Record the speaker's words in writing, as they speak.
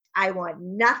I want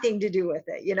nothing to do with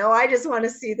it. I just want to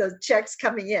see those checks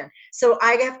coming in. So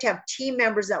I have to have team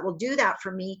members that will do that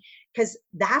for me because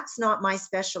that's not my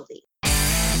specialty.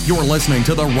 You're listening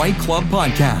to the Right Club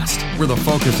Podcast, where the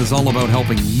focus is all about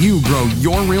helping you grow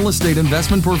your real estate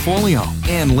investment portfolio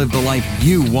and live the life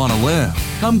you want to live.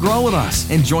 Come grow with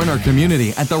us and join our community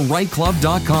at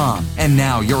therightclub.com. And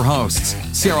now your hosts,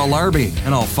 Sarah Larbi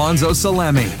and Alfonso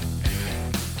Salemi.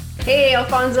 Hey,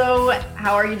 Alfonso,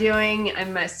 how are you doing?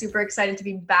 I'm super excited to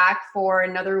be back for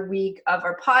another week of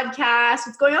our podcast.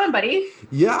 What's going on, buddy?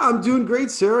 Yeah, I'm doing great,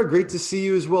 Sarah. Great to see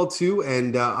you as well, too.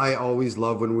 And I always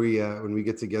love when we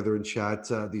get together and chat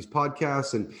these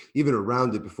podcasts, and even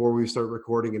around it before we start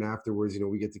recording and afterwards.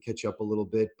 We get to catch up a little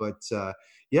bit. But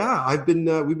yeah,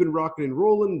 we've been rocking and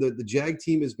rolling. The JAG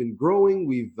team has been growing.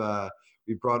 We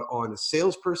brought on a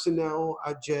salesperson now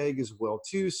at JAG as well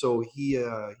too. So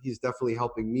he's definitely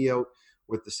helping me out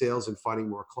with the sales and finding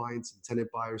more clients and tenant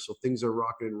buyers. So things are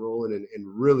rocking and rolling and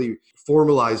really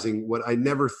formalizing what I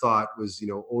never thought was,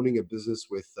 owning a business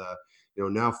with,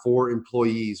 now 4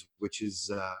 employees, which is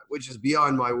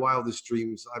beyond my wildest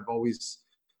dreams. I've always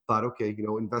thought, okay,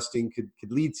 investing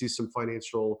could lead to some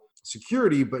financial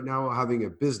security, but now having a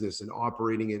business and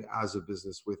operating it as a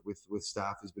business with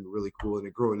staff has been really cool and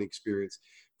a growing experience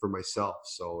for myself.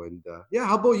 So, and yeah,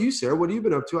 how about you, Sarah? What have you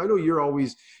been up to? I know you're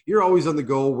always on the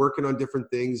go, working on different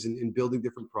things and building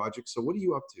different projects. So what are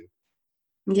you up to?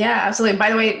 Yeah, absolutely. By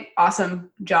the way,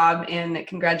 awesome job and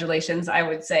congratulations, I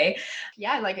would say.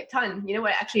 Yeah, I like it a ton. You know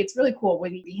what? Actually, it's really cool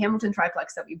with the Hamilton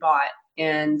triplex that we bought.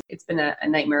 And it's been a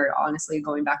nightmare, honestly,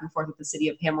 going back and forth with the city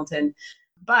of Hamilton.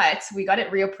 But we got it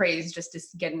reappraised just to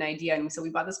get an idea. And so we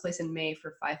bought this place in May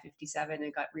for $557.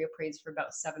 It got reappraised for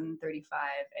about $735,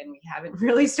 and we haven't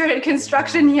really started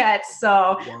construction yet.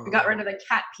 So we got rid of the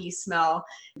cat pee smell.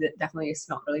 It definitely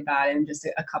smelled really bad, and just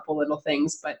a couple little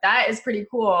things. But that is pretty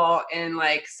cool in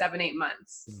like 7-8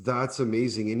 months. That's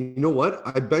amazing. And you know what?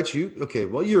 I bet you, okay,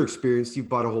 well, you're experienced. You've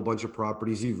bought a whole bunch of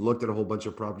properties. You've looked at a whole bunch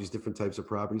of properties, different types of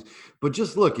properties. But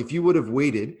just look, if you would have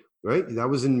waited, right? That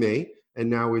was in May. And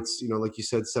now it's, like you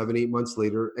said, 7-8 months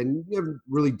later, and you haven't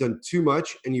really done too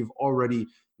much, and you've already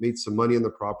made some money on the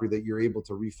property that you're able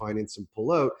to refinance and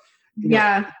pull out. And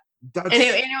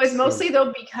it was mostly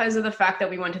though because of the fact that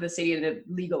we went to the city to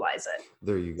legalize it.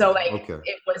 There you go. So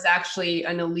It was actually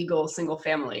an illegal single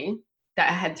family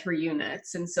that had 3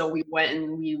 units, and so we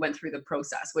went through the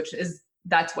process,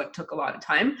 that's what took a lot of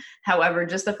time. However,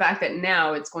 just the fact that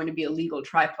now it's going to be a legal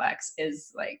triplex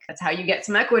that's how you get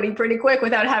some equity pretty quick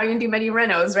without having to do many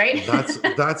renos, right?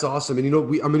 That's awesome. And I'm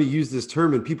going to use this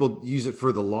term, and people use it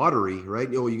for the lottery,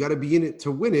 right? You got to be in it to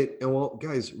win it. And well,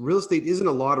 guys, real estate isn't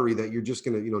a lottery that you're just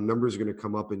going to, numbers are going to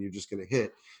come up and you're just going to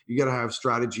hit. You got to have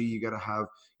strategy. You got to have,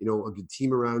 a good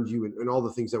team around you and all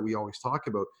the things that we always talk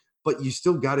about. But you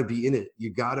still got to be in it.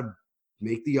 You got to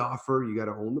make the offer. You got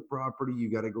to own the property. You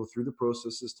got to go through the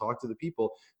processes, talk to the people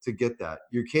to get that.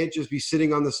 You can't just be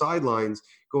sitting on the sidelines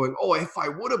going, oh, if I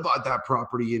would have bought that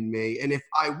property in May, and if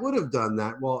I would have done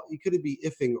that, well, you could be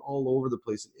ifing all over the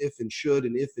place, and if and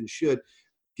should.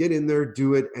 Get in there,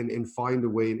 do it, and find a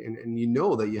way. And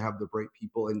that you have the right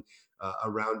people and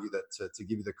around you that to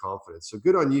give you the confidence. So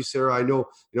good on you, Sarah. I know,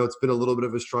 it's been a little bit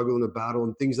of a struggle and a battle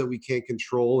and things that we can't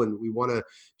control. And we want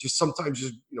to sometimes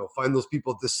find those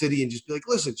people at the city and just be like,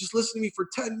 listen, just listen to me for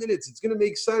 10 minutes. It's going to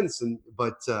make sense.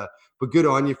 But good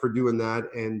on you for doing that.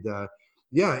 And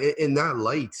in that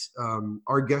light,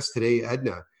 our guest today,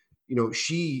 Edna,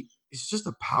 she is just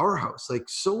a powerhouse,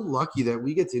 so lucky that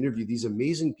we get to interview these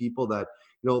amazing people that,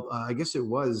 I guess it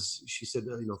was, she said,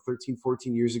 13,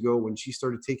 14 years ago when she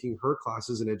started taking her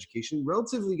classes in education.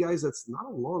 Relatively, guys, that's not a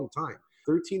long time.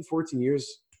 13, 14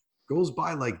 years goes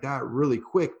by like that really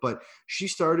quick. But she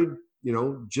started,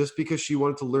 just because she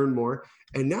wanted to learn more.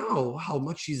 And now how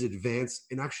much she's advanced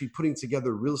in actually putting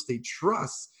together real estate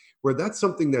trusts, where that's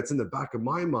something that's in the back of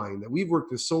my mind, that we've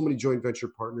worked with so many joint venture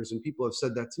partners, and people have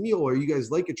said that to me, oh, are you guys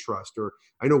like a trust? Or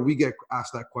I know we get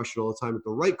asked that question all the time at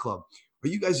the Right Club. Are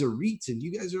you guys a REIT and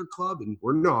you guys are a club? And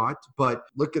we're not. But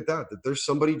look at that there's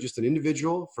somebody, just an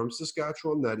individual from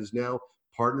Saskatchewan, that is now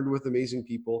partnered with amazing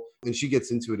people. And she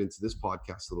gets into this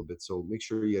podcast a little bit. So make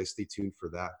sure you guys stay tuned for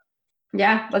that.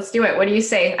 Yeah, let's do it. What do you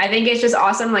say? I think it's just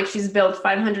awesome. She's built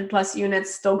 500 plus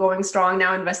units, still going strong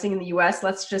now, investing in the US.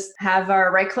 Let's just have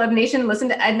our Right Club Nation listen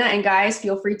to Edna. And guys,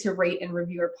 feel free to rate and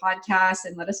review our podcast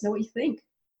and let us know what you think.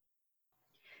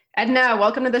 Edna,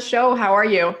 welcome to the show. How are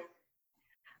you?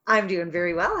 I'm doing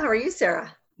very well. How are you,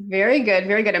 Sarah? Very good.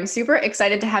 Very good. I'm super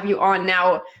excited to have you on.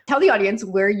 Now, tell the audience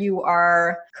where you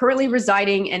are currently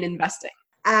residing and investing.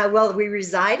 Well, we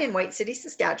reside in White City,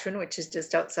 Saskatchewan, which is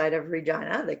just outside of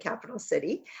Regina, the capital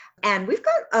city. And we've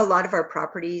got a lot of our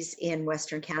properties in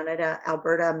Western Canada,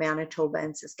 Alberta, Manitoba,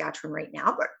 and Saskatchewan right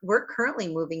now, but we're currently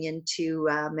moving into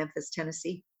Memphis,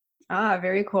 Tennessee. Ah,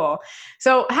 very cool.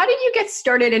 So how did you get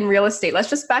started in real estate? Let's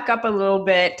just back up a little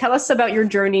bit. Tell us about your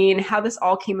journey and how this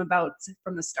all came about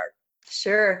from the start.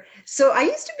 Sure. So I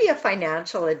used to be a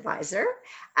financial advisor.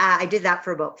 I did that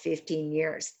for about 15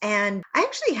 years. And I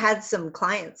actually had some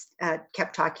clients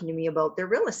kept talking to me about their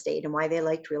real estate and why they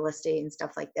liked real estate and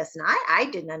stuff like this. And I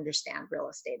didn't understand real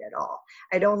estate at all.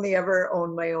 I'd only ever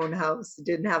owned my own house,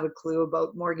 didn't have a clue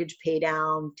about mortgage pay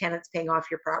down, tenants paying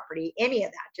off your property, any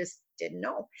of that, just didn't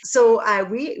know. So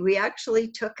we actually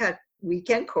took a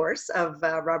weekend course of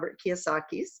Robert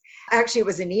Kiyosaki's. Actually, it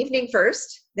was an evening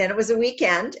first, then it was a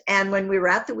weekend. And when we were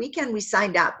at the weekend, we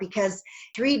signed up because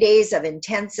 3 days of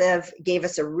intensive gave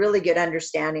us a really good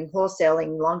understanding,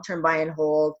 wholesaling, long-term buy and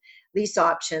hold, lease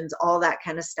options, all that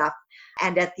kind of stuff.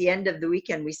 And at the end of the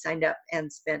weekend, we signed up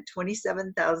and spent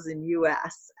 27,000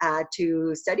 US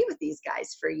to study with these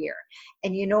guys for a year.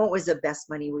 And it was the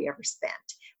best money we ever spent.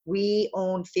 We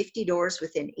owned 50 doors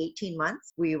within 18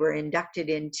 months. We were inducted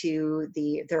into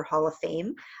their Hall of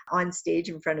Fame on stage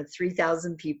in front of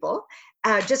 3,000 people,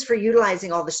 just for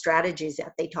utilizing all the strategies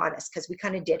that they taught us, because we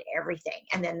kind of did everything.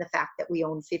 And then the fact that we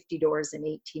owned 50 doors in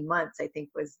 18 months, I think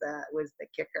was the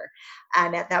kicker.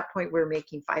 And at that point, we were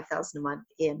making $5,000 a month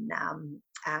in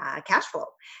cash flow.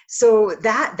 So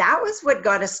that was what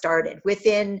got us started.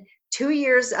 Within 2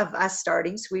 years of us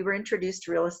starting, so we were introduced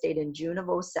to real estate in June of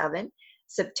 2007.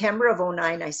 September of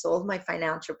 2009, I sold my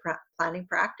financial planning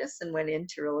practice and went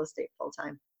into real estate full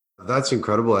time. That's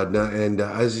incredible, Edna. And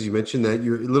as you mentioned that,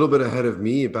 you're a little bit ahead of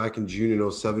me back in June in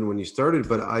 2007 when you started,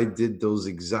 but I did those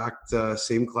exact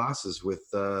same classes with,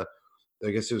 I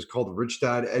guess it was called Rich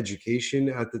Dad Education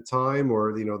at the time,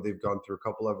 or, they've gone through a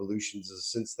couple evolutions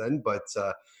since then. But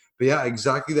yeah,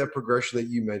 exactly that progression that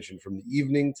you mentioned, from the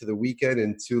evening to the weekend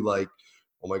and to like,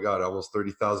 oh my God, almost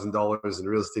 $30,000 in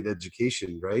real estate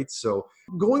education, right? So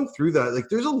going through that, like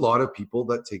there's a lot of people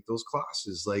that take those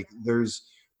classes. Like there's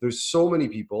so many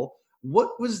people.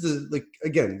 What was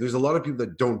again, there's a lot of people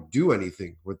that don't do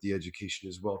anything with the education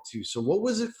as well too. So what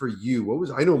was it for you?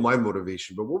 I know my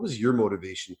motivation, but what was your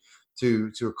motivation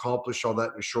to accomplish all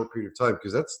that in a short period of time?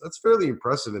 Because that's fairly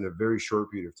impressive in a very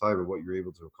short period of time of what you're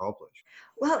able to accomplish.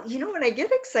 Well, when I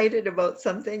get excited about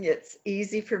something, it's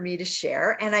easy for me to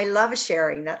share. And I love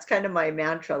sharing. That's kind of my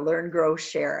mantra: learn, grow,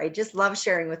 share. I just love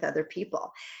sharing with other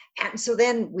people. And so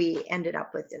then we ended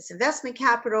up with this investment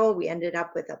capital. We ended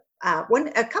up with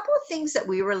a couple of things that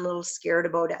we were a little scared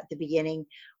about at the beginning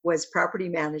was property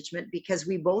management, because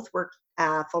we both worked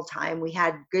full time. We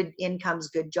had good incomes,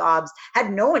 good jobs,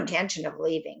 had no intention of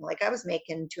leaving. Like I was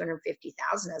making $250,000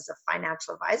 as a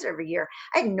financial advisor every year.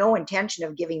 I had no intention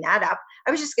of giving that up.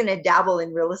 I was just going to dabble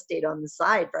in real estate on the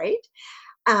side, right?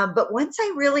 But once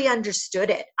I really understood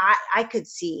it, I could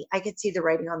see the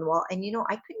writing on the wall. And,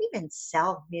 I couldn't even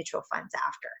sell mutual funds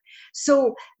after.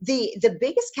 So the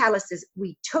biggest catalyst is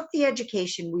we took the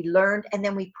education, we learned, and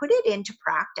then we put it into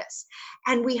practice.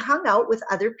 And we hung out with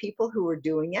other people who were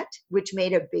doing it, which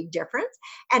made a big difference.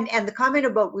 And the comment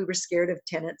about we were scared of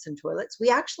tenants and toilets, we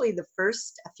actually, the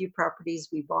first few properties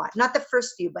we bought, not the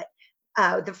first few, but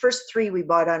the first 3 we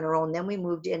bought on our own. Then we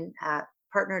moved in,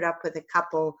 partnered up with a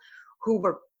couple who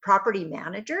were property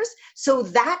managers. So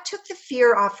that took the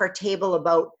fear off our table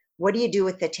about what do you do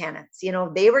with the tenants?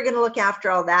 They were going to look after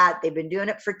all that. They've been doing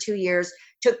it for 2 years,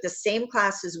 took the same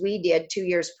classes we did 2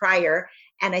 years prior.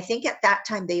 And I think at that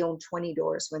time they owned 20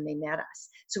 doors when they met us.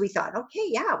 So we thought, okay,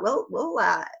 yeah, we'll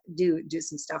do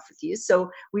some stuff with you. So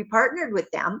we partnered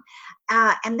with them.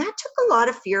 And that took a lot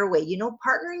of fear away.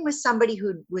 Partnering with somebody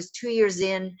who was 2 years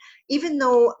in, even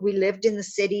though we lived in the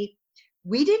city,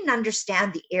 we didn't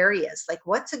understand the areas, like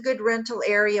what's a good rental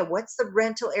area, what's the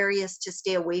rental areas to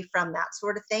stay away from, that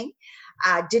sort of thing.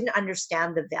 Didn't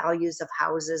understand the values of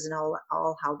houses and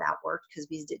all how that worked, because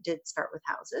we did start with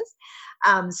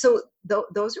houses. So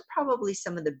those are probably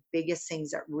some of the biggest things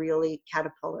that really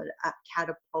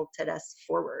catapulted us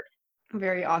forward.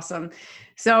 Very awesome.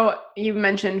 So you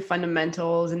mentioned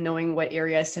fundamentals and knowing what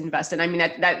areas to invest in. I mean,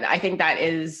 that I think that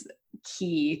is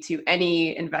key to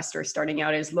any investor starting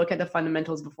out, is look at the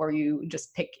fundamentals before you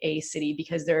just pick a city,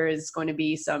 because there is going to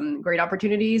be some great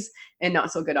opportunities and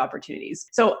not so good opportunities.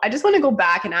 So I just want to go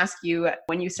back and ask you,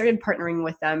 when you started partnering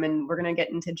with them, and we're going to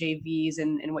get into JVs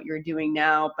and what you're doing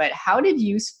now, but how did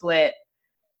you split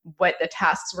what the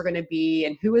tasks were going to be,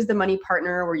 and who was the money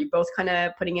partner? Were you both kind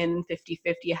of putting in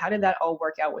 50-50? How did that all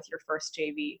work out with your first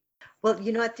JV? Well,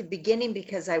 at the beginning,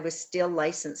 because I was still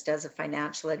licensed as a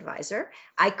financial advisor,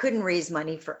 I couldn't raise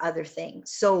money for other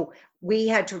things. So we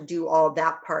had to do all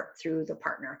that part through the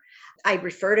partner. I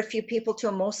referred a few people to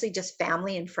him, mostly just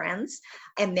family and friends.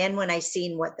 And then when I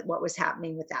seen what was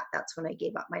happening with that, that's when I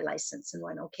gave up my license and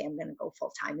went, okay, I'm going to go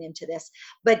full time into this.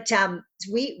 But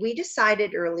we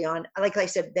decided early on, like I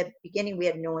said, at the beginning, we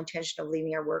had no intention of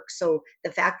leaving our work. So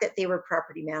the fact that they were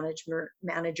property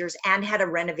managers and had a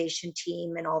renovation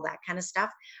team and all that kind of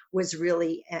stuff was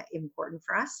really important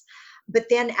for us. But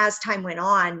then as time went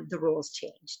on, the rules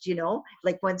changed,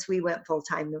 like once we went full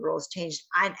time, the rules changed.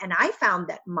 And I found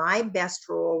that my best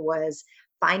role was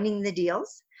finding the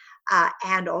deals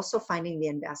and also finding the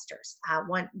investors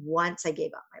once I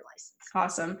gave up my license.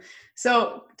 Awesome.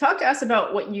 So talk to us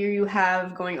about what you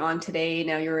have going on today.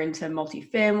 Now you're into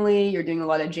multifamily, you're doing a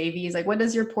lot of JVs. Like, what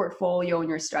does your portfolio and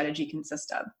your strategy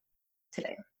consist of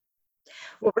today?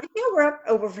 Well, right now we're up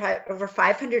over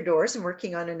 500 doors and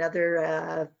working on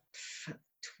another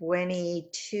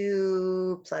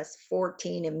 22 plus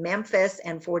 14 in Memphis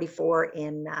and 44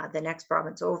 in the next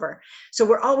province over. So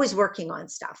we're always working on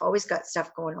stuff, always got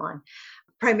stuff going on.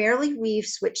 Primarily, we've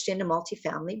switched into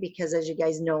multifamily because, as you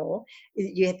guys know,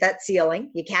 you hit that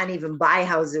ceiling. You can't even buy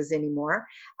houses anymore.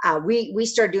 We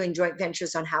started doing joint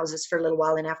ventures on houses for a little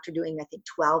while, and after doing, I think,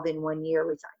 12 in 1 year,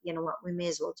 we thought, you know what, we may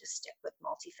as well just stick with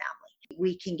multifamily.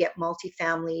 We can get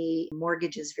multifamily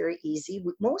mortgages very easy.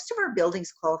 Most of our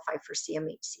buildings qualify for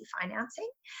CMHC financing,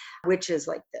 which is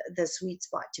like the sweet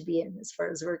spot to be in as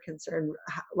far as we're concerned.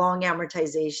 Long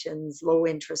amortizations, low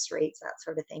interest rates, that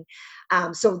sort of thing.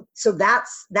 So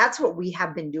that's what we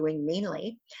have been doing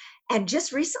mainly. And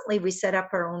just recently, we set up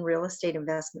our own real estate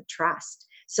investment trust.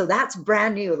 So that's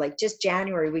brand new, like just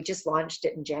January. We just launched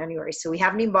it in January. So we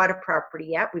haven't even bought a property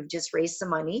yet. We've just raised some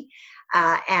money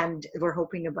and we're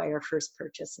hoping to buy our first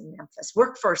purchase in Memphis.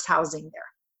 Workforce housing there.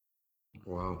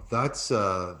 Wow, that's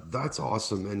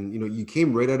awesome. And you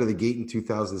came right out of the gate in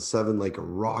 2007 like a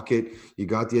rocket. You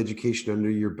got the education under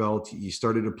your belt. You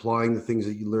started applying the things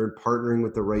that you learned, partnering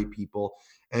with the right people,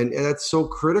 and that's so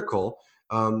critical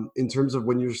in terms of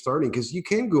when you're starting, because you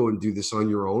can go and do this on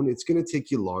your own. It's going to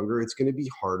take you longer. It's going to be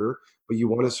harder, but you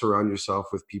want to surround yourself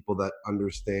with people that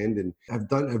understand and have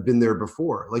been there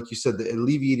before. Like you said, that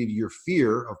alleviated your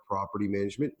fear of property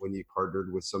management when you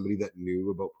partnered with somebody that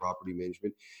knew about property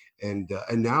management. And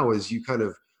now as you kind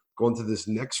of go into this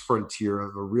next frontier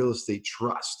of a real estate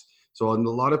trust. So and a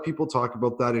lot of people talk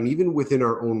about that. And even within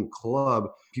our own club,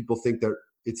 people think that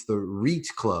it's the REIT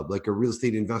club, like a real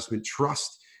estate investment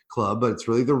trust club, but it's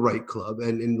really the right club.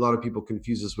 And a lot of people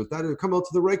confuse us with that. And come out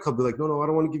to the right club. They're like, no, I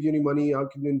don't want to give you any money. I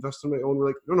can invest on my own. We're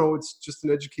like, no, it's just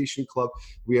an education club.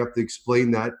 We have to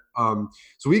explain that.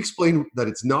 So we explain that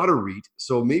it's not a REIT.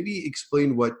 So maybe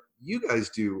explain what you guys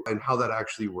do and how that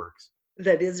actually works.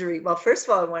 That is a REIT. Well, first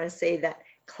of all, I want to say that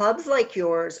clubs like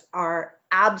yours are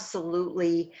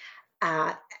absolutely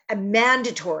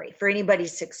mandatory for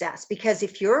anybody's success, because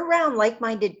if you're around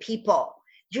like-minded people,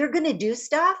 you're going to do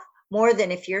stuff more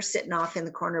than if you're sitting off in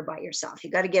the corner by yourself.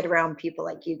 You got to get around people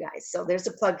like you guys. So there's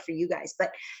a plug for you guys.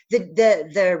 But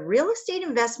the real estate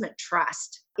investment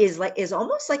trust is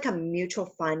almost like a mutual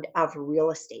fund of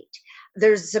real estate.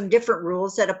 There's some different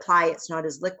rules that apply. It's not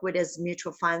as liquid as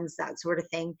mutual funds, that sort of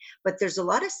thing. But there's a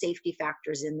lot of safety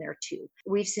factors in there too.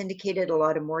 We've syndicated a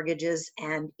lot of mortgages,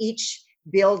 and each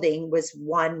building was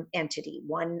one entity,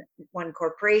 one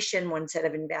corporation, one set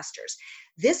of investors.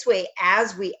 This way,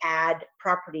 as we add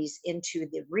properties into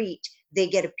the REIT, they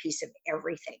get a piece of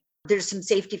everything. There's some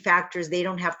safety factors. They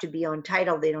don't have to be on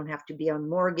title. They don't have to be on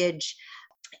mortgage.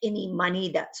 Any money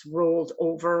that's rolled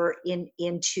over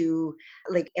into,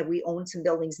 like, we own some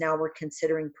buildings now we're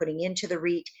considering putting into the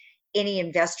REIT. Any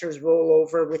investors roll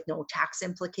over with no tax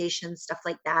implications, stuff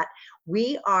like that.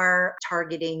 We are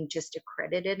targeting just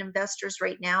accredited investors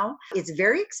right now. It's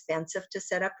very expensive to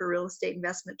set up a real estate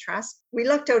investment trust. We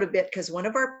lucked out a bit because one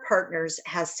of our partners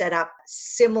has set up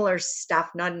similar stuff,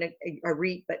 not a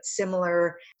REIT, but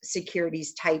similar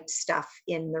securities type stuff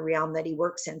in the realm that he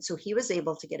works in. So he was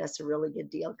able to get us a really good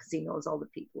deal because he knows all the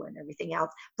people and everything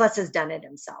else, plus has done it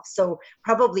himself. So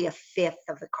probably a fifth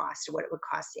of the cost of what it would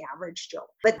cost the average Joe.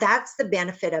 But that's the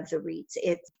benefit of the REITs.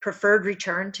 It's preferred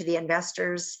return to the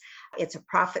investors. It's a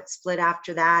profit split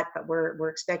after that, but we're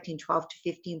expecting 12 to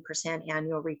 15%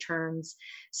 annual returns.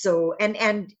 So and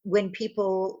it's going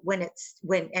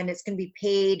to be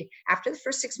paid after the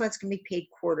first 6 months, can be paid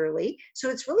quarterly. So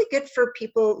it's really good for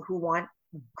people who want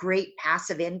great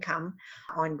passive income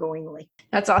ongoingly.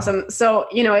 That's awesome. So,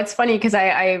 it's funny because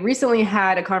I recently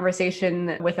had a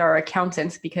conversation with our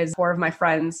accountant because 4 of my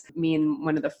friends, me and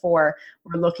one of the 4,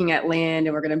 were looking at land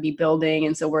and we're going to be building.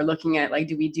 And so we're looking at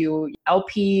do we do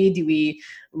LP? Do we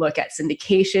look at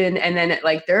syndication? And then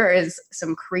there is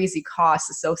some crazy costs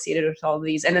associated with all of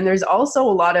these. And then there's also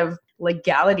a lot of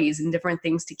legalities and different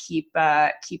things to keep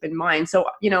in mind. So,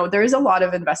 there is a lot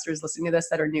of investors listening to this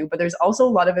that are new, but there's also a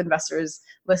lot of investors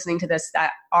listening to this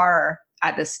that are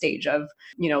at this stage of,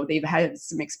 they've had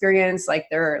some experience,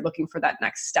 they're looking for that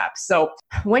next step. So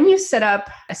when you set up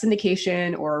a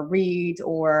syndication or a REIT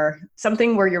or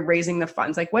something where you're raising the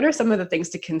funds, what are some of the things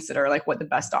to consider, what the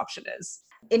best option is?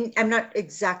 And I'm not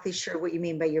exactly sure what you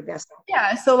mean by your best option.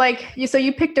 Yeah. So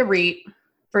you picked a REIT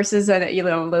versus a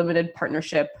limited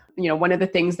partnership. One of the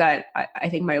things that I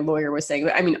think my lawyer was saying,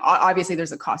 I mean, obviously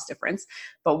there's a cost difference,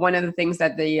 but one of the things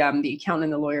that the accountant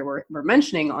and the lawyer were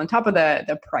mentioning on top of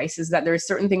the price is that there's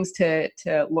certain things to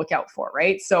look out for,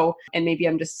 right? So, and maybe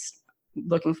I'm just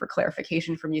looking for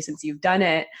clarification from you since you've done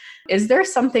it. Is there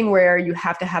something where you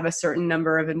have to have a certain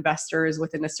number of investors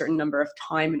within a certain number of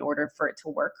time in order for it to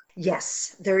work?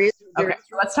 Yes, there is. Okay,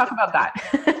 so let's talk about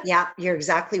that. Yeah, you're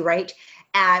exactly right.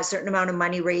 A certain amount of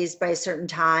money raised by a certain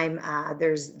time.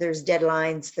 There's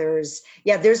deadlines.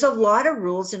 There's a lot of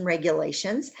rules and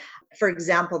regulations. For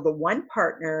example, the one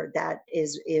partner that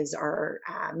is our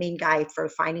main guy for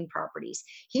finding properties,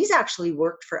 he's actually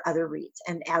worked for other REITs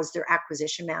and as their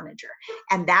acquisition manager.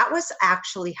 And that was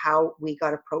actually how we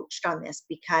got approached on this,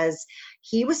 because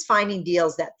he was finding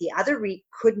deals that the other REIT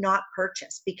could not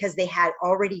purchase because they had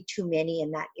already too many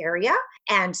in that area.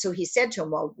 And so he said to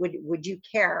him, well, would you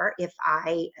care if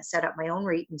I set up my own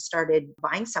REIT and started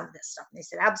buying some of this stuff? And they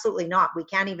said, absolutely not. We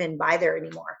can't even buy there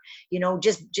anymore.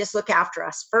 Just look after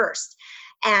us first.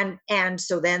 And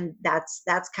so then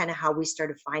that's kind of how we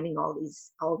started finding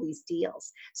all these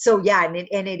deals. So yeah,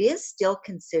 and it is still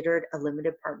considered a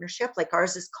limited partnership.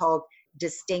 Ours is called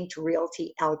Distinct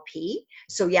Realty LP.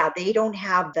 So yeah, they don't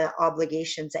have the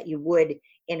obligations that you would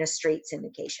in a straight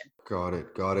syndication. Got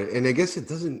it. And I guess it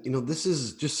doesn't, this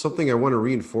is just something I want to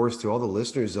reinforce to all the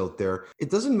listeners out there. It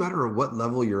doesn't matter at what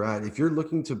level you're at. If you're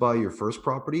looking to buy your first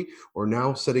property or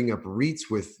now setting up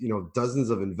REITs with, dozens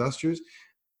of investors,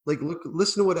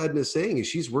 listen to what Edna is saying. Is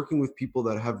she's working with people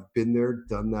that have been there,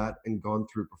 done that, and gone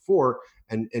through before,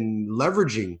 and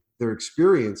leveraging their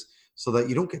experience so that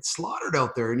you don't get slaughtered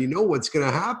out there, and you know what's going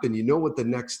to happen. You know what the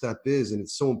next step is, and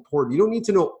it's so important. You don't need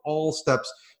to know all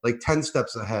steps, 10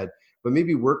 steps ahead, but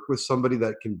maybe work with somebody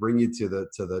that can bring you to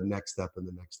the next step and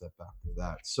the next step after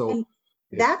that. So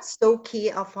that's so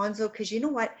key, Alfonso, because you know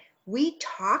what? We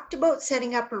talked about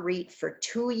setting up a REIT for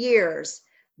 2 years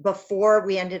before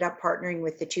we ended up partnering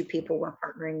with the 2 people we're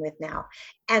partnering with now.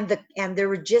 And there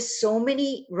were just so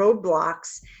many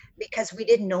roadblocks because we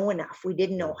didn't know enough. We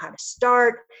didn't know how to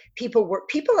start. People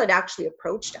had actually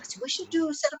approached us. We should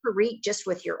set up a REIT just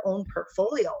with your own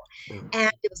portfolio.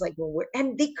 And it was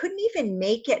and they couldn't even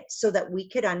make it so that we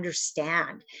could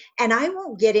understand. And I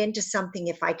won't get into something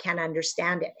if I can't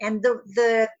understand it. And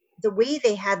the way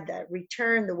they had the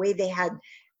return, the way they had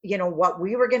what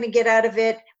we were going to get out of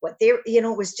it, what they,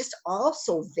 it was just all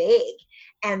so vague.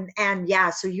 And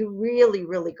yeah, so you really,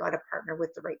 really got to partner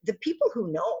with the people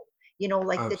who know,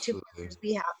 the 2 partners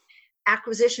we have,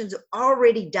 acquisitions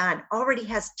already done, already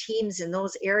has teams in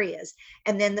those areas.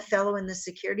 And then the fellow in the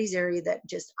securities area that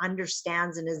just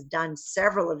understands and has done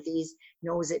several of these,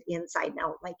 knows it inside and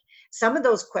out. Some of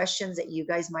those questions that you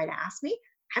guys might ask me,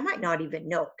 I might not even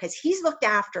know, because he's looked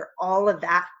after all of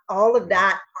that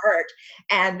part.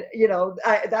 And,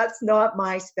 that's not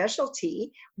my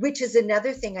specialty, which is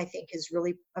another thing I think is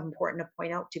really important to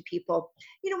point out to people.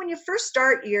 When you first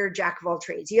start, you're a jack of all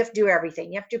trades. You have to do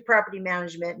everything. You have to do property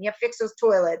management, and you have to fix those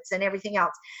toilets and everything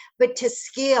else. But to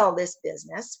scale this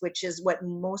business, which is what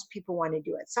most people want to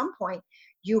do at some point,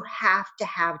 you have to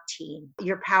have team,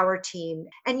 your power team.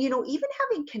 And, even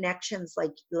having connections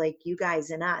like you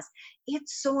guys and us,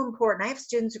 it's so important. I have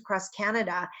students across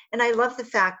Canada, and I love the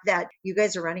fact that you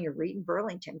guys are running a REIT in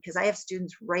Burlington, because I have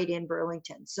students right in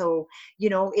Burlington. So,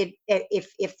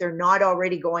 if they're not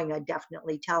already going, I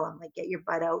definitely tell them, get your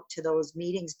butt out to those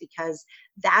meetings, because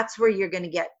that's where you're going to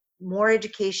get more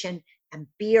education and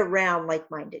be around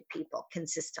like-minded people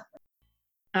consistently.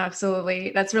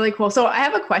 Absolutely. That's really cool. So I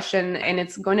have a question, and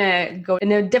it's going to go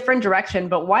in a different direction,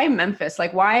 but why Memphis?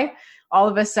 Why all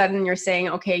of a sudden you're saying,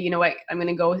 okay, you know what, I'm going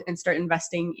to go and start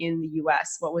investing in the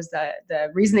US? What was the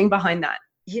reasoning behind that?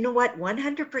 You know what?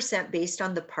 100% based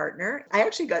on the partner. I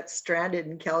actually got stranded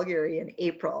in Calgary in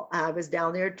April. I was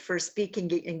down there for a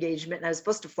speaking engagement and I was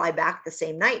supposed to fly back the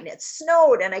same night and it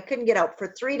snowed and I couldn't get out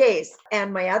for 3 days.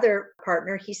 And my other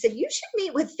partner, he said, you should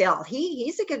meet with Phil.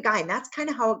 He's a good guy. And that's kind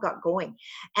of how it got going.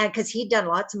 And because he'd done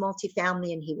lots of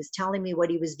multifamily and he was telling me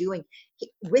what he was doing.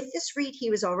 With this REIT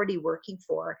he was already working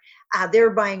for, they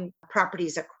were buying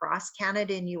properties across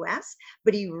Canada and US,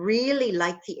 but he really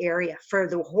liked the area for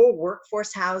the whole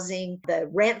workforce housing, the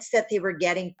rents that they were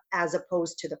getting as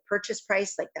opposed to the purchase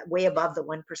price, like that way above the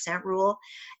 1% rule.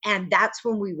 And that's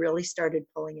when we really started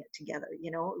pulling it together.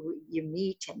 You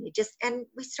meet and and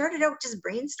we started out just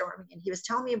brainstorming and he was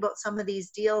telling me about some of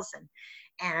these deals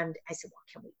and I said, well,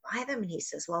 can we buy them? And he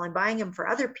says, well, I'm buying them for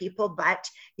other people, but,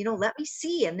 let me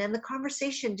see. And then the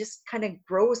conversation just kind of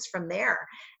grows from there.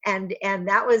 And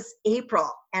that was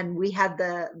April. And we had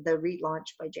the REIT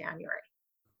launch by January.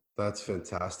 That's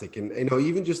fantastic. And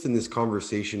even just in this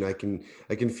conversation, I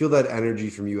can feel that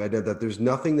energy from you, Edna, that there's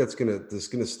nothing that's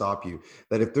gonna stop you.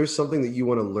 That if there's something that you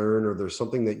want to learn or there's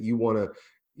something that you want to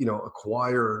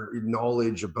acquire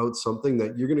knowledge about something,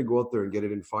 that you're going to go out there and get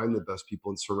it and find the best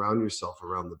people and surround yourself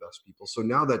around the best people. So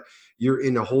now that you're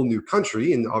in a whole new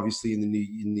country and obviously in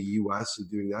the US and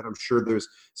doing that, I'm sure there's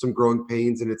some growing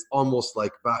pains and it's almost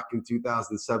like back in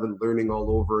 2007, learning all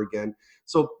over again.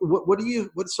 So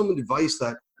what's some advice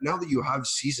that now that you have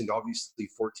seasoned, obviously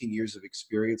 14 years of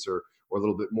experience or a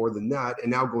little bit more than that, and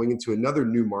now going into another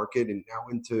new market and now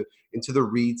into the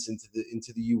REITs,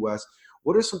 into the US,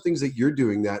 what are some things that you're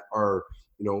doing that are,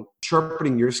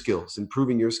 sharpening your skills,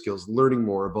 improving your skills, learning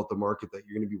more about the market that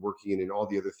you're going to be working in and all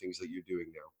the other things that you're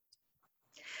doing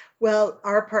now? Well,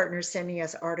 our partner's sending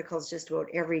us articles just about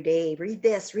every day. Read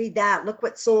this, read that, look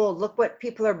what sold, look what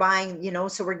people are buying,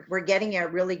 so we're getting a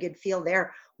really good feel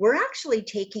there. We're actually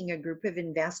taking a group of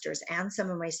investors and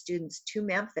some of my students to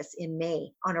Memphis in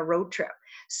May on a road trip.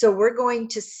 So we're going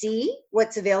to see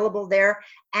what's available there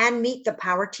and meet the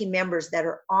Power Team members that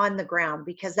are on the ground,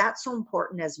 because that's so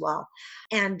important as well.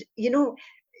 And,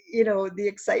 the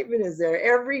excitement is there.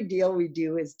 Every deal we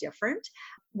do is different.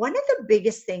 One of the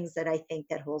biggest things that I think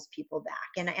that holds people back,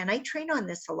 and I train on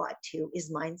this a lot too,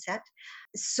 is mindset.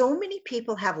 So many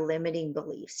people have limiting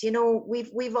beliefs.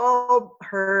 We've all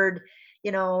heard,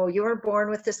 you were born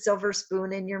with a silver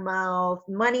spoon in your mouth,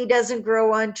 money doesn't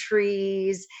grow on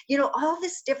trees, all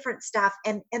this different stuff.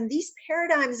 And these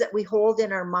paradigms that we hold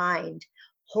in our mind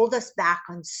hold us back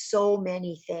on so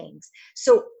many things.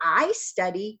 So I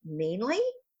study mainly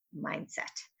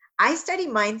mindset. I study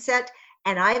mindset.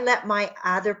 And I let my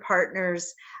other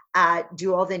partners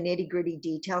do all the nitty-gritty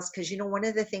details, because, one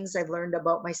of the things I've learned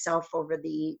about myself over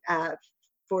the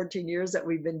 14 years that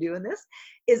we've been doing this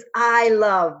is I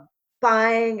love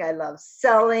buying, I love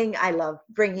selling, I love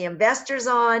bringing investors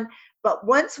on. But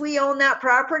once we own that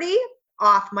property,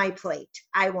 off my plate.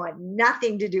 I want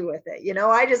nothing to do with it.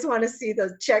 I just want to see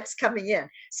those checks coming in.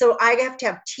 So I have to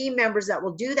have team members that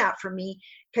will do that for me,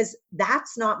 because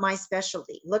that's not my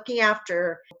specialty. Looking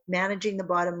after managing the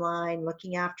bottom line,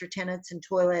 looking after tenants and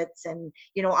toilets, and,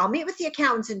 I'll meet with the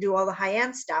accountants and do all the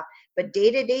high-end stuff, but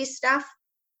day-to-day stuff,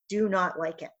 do not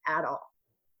like it at all.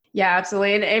 Yeah,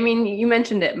 absolutely. And I mean, you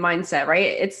mentioned it, mindset, right?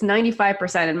 It's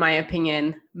 95%, in my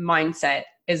opinion, mindset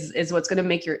is what's going to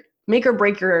make or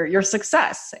break your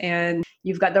success. And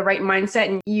you've got the right mindset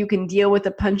and you can deal with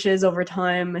the punches over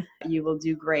time, you will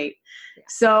do great. Yeah.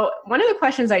 So one of the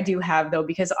questions I do have, though,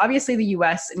 because obviously the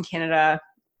US and Canada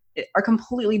are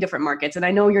completely different markets. And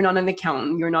I know you're not an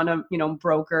accountant, you're not a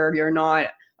broker, you're not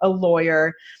a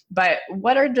lawyer, but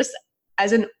what are, just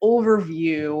as an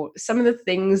overview, some of the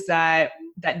things that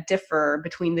differ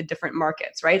between the different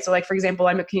markets, right? So like, for example,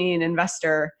 I'm a Canadian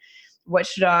investor. What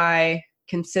should I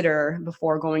consider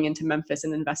before going into Memphis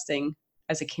and investing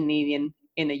as a Canadian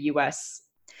in a US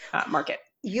market?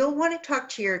 You'll want to talk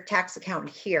to your tax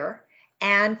accountant here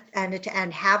and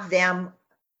have them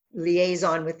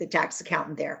liaison with the tax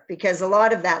accountant there, because a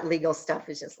lot of that legal stuff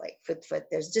is just like foot.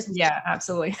 There's just, yeah,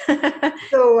 absolutely.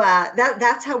 So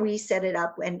that's how we set it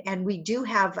up. And we do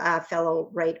have a fellow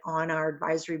right on our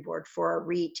advisory board for a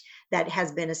REIT that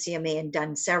has been a CMA and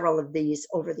done several of these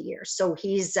over the years. So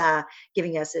he's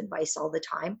giving us advice all the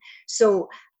time. So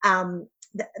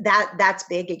that's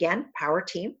big. Again, Power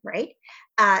Team, right?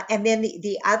 And then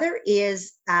the other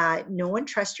is no one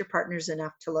trusts your partners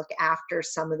enough to look after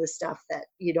some of the stuff that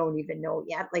you don't even know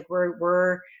yet. Like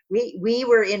we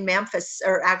were in Memphis,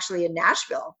 or actually in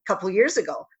Nashville a couple of years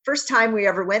ago. First time we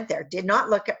ever went there. Did not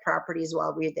look at properties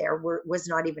while we were there. Was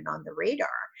not even on the radar.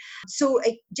 So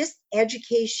just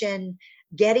education,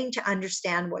 getting to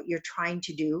understand what you're trying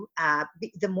to do.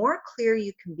 The more clear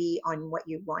you can be on what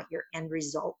you want your end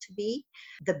result to be,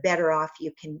 the better off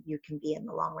you can be in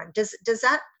the long run. Does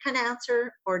that kind of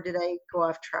answer, or did I go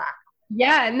off track?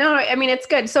 Yeah, no, I mean, it's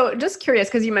good. So just curious,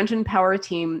 because you mentioned power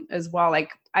team as well.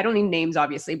 Like, I don't need names,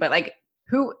 obviously, but like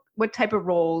what type of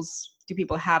roles do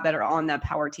people have that are on that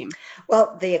power team?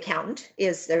 Well, the accountant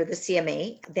they're the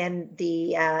CMA, then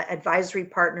the advisory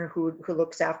partner who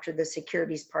looks after the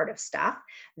securities part of stuff,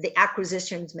 the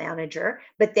acquisitions manager,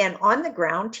 but then on the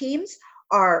ground teams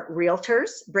are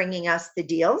realtors bringing us the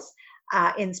deals,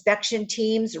 inspection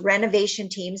teams, renovation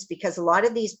teams, because a lot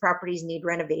of these properties need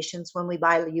renovations when we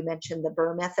buy. You mentioned the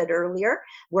BRRRR method earlier.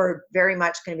 We're very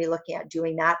much going to be looking at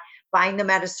doing that, buying them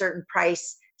at a certain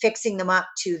price, fixing them up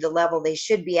to the level they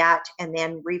should be at, and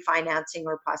then refinancing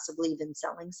or possibly even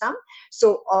selling some.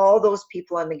 So all those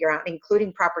people on the ground,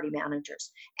 including property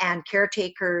managers and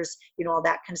caretakers, all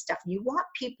that kind of stuff. You want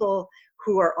people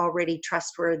who are already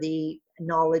trustworthy,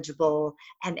 knowledgeable,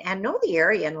 and know the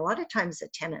area, and a lot of times the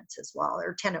tenants as well,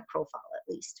 or tenant profile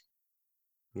at least.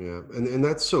 Yeah, and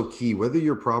that's so key. Whether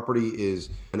your property is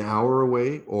an hour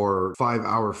away or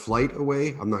 5-hour flight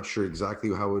away, I'm not sure exactly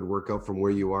how it would work out from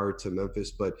where you are to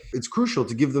Memphis, but it's crucial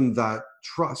to give them that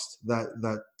trust,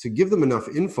 that to give them enough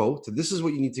info to this is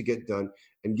what you need to get done,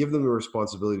 and give them the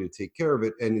responsibility to take care of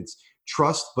it. And it's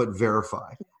trust but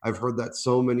verify. I've heard that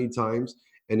so many times,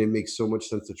 and it makes so much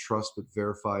sense to trust but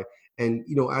verify. And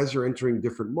as you're entering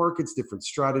different markets, different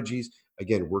strategies,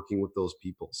 again, working with those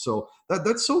people. So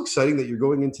that's so exciting that you're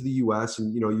going into the US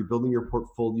and you're building your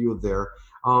portfolio there.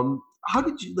 How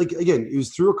did you, again, it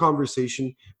was through a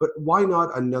conversation, but why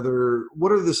not another?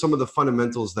 What are some of the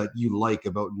fundamentals that you like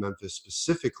about Memphis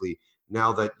specifically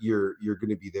now that you're going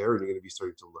to be there and you're going to be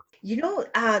starting to look?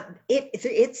 It's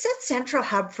a central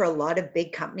hub for a lot of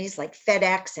big companies like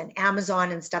FedEx and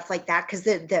Amazon and stuff like that, because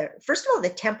the first of all, the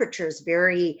temperature is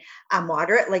very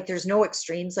moderate. Like, there's no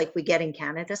extremes like we get in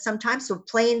Canada sometimes, so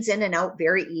planes in and out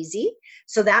very easy.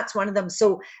 So that's one of them.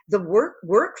 So the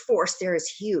workforce there is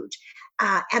huge.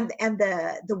 And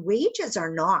the wages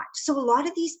are not. So a lot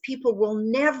of these people will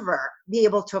never be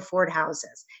able to afford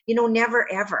houses, never,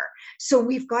 ever. So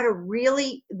we've got to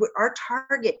our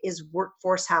target is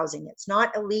workforce housing. It's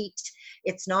not elite.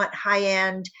 It's not high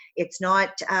end. It's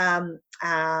not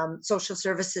social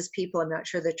services people. I'm not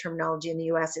sure the terminology in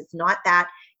the US. It's not that.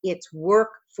 It's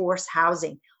workforce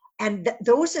housing. And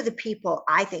those are the people,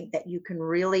 I think, that you can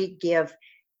really give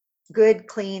good,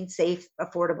 clean, safe,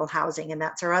 affordable housing. And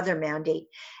that's our other mandate.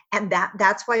 And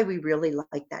that's why we really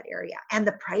like that area. And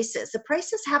the prices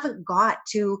haven't got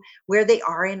to where they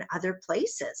are in other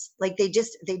places. Like, they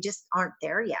just aren't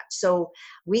there yet. So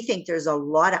we think there's a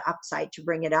lot of upside to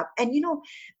bring it up. And,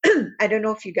 I don't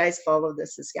know if you guys follow the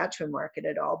Saskatchewan market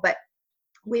at all, but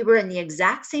we were in the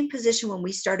exact same position when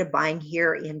we started buying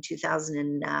here in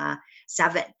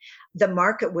 2007. The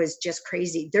market was just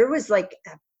crazy. There was like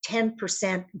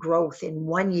 10% growth in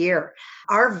 1 year.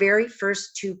 Our very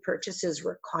first 2 purchases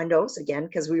were condos, again,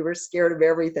 because we were scared of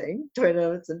everything,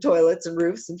 toilets and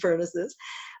roofs and furnaces.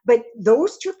 But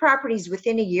those 2 properties,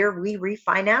 within a year, we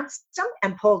refinanced them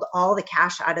and pulled all the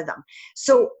cash out of them.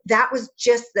 So that was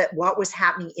just what was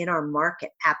happening in our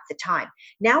market at the time.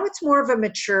 Now it's more of a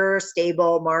mature,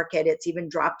 stable market. It's even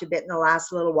dropped a bit in the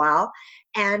last little while.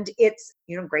 And it's,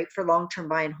 great for long-term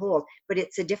buy and hold, but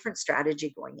it's a different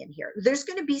strategy going in here. There's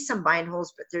going to be some buy and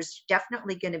holds, but there's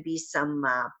definitely going to be some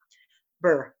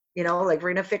BRRRR. Like,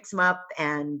 we're going to fix them up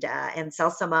and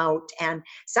sell some out. And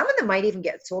some of them might even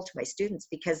get sold to my students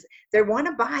because they want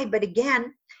to buy, but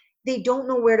again, they don't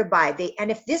know where to buy.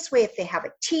 If they have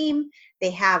a team,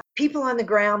 they have people on the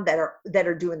ground that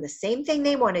are doing the same thing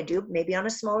they want to do, maybe on a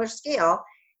smaller scale,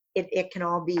 it can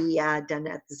all be done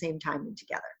at the same time and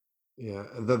together. Yeah,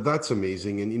 that's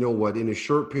amazing. And you know what, in a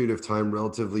short period of time,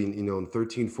 relatively, in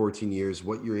 13, 14 years,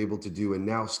 what you're able to do and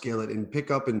now scale it and pick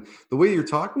up, and the way you're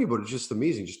talking about it is just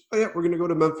amazing. Just, oh yeah, we're going to go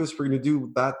to Memphis. We're going to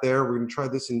do that there. We're going to try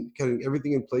this and getting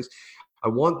everything in place. I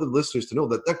want the listeners to know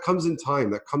that comes in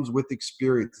time, that comes with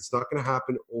experience. It's not going to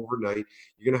happen overnight.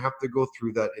 You're going to have to go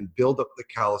through that and build up the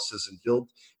calluses and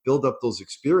build up those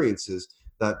experiences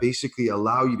that basically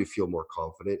allow you to feel more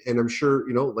confident. And I'm sure,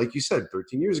 like you said,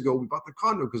 13 years ago, we bought the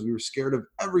condo because we were scared of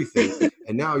everything.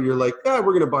 And now you're like, yeah,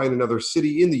 we're going to buy in another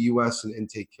city in the US and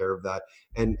take care of that.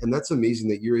 And that's amazing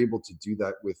that you're able to do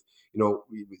that with,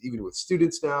 even with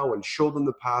students now, and show them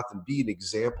the path and be an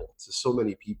example to so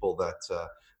many people that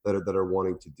that are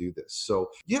wanting to do this. So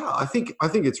yeah, I think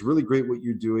it's really great what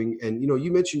you're doing. And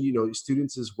you mentioned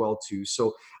students as well too.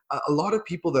 So a lot of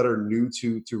people that are new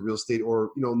to real estate,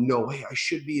 or know, hey, I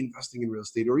should be investing in real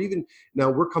estate, or even now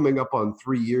we're coming up on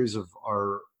 3 years of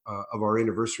our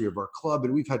anniversary of our club,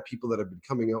 and we've had people that have been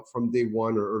coming out from day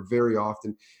one or very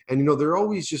often, and they're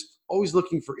always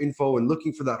looking for info and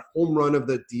looking for that home run of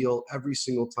that deal every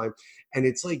single time, and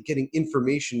it's like getting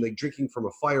information like drinking from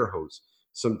a fire hose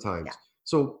sometimes. Yeah.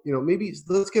 So maybe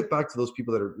let's get back to those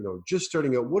people that are just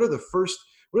starting out. What are the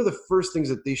first things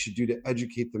that they should do to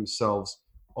educate themselves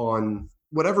on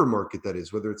whatever market that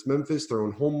is, whether it's Memphis, their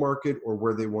own home market, or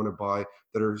where they want to buy?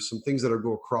 That are some things that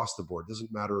go across the board.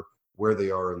 Doesn't matter where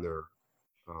they are in their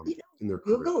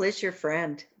Google career. is your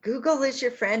friend. Google is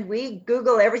your friend. We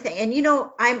Google everything. And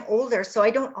I'm older, so I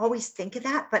don't always think of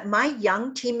that. But my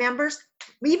young team members,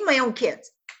 even my own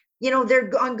kids,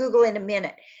 they're on Google in a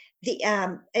minute.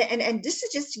 And this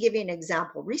is just to give you an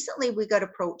example. Recently, we got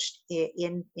approached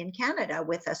in Canada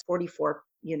with a 44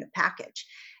 unit package.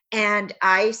 And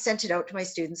I sent it out to my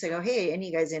students. I go, hey, any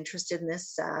of you guys interested in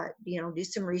this? Do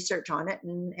some research on it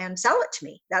and sell it to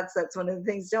me. That's one of the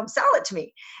things. Don't sell it to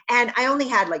me. And I only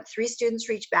had like 3 students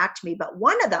reach back to me, but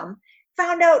one of them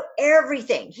found out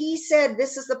everything. He said,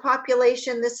 this is the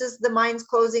population. This is the mines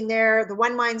closing there. The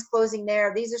one mine's closing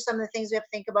there. These are some of the things we have to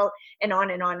think about, and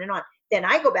on and on and on. Then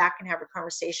I go back and have a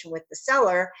conversation with the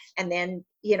seller, and then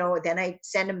then I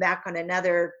send him back on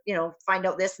another, find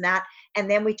out this and that.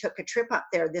 And then we took a trip up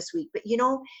there this week. But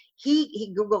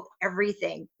he Googled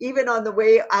everything, even on the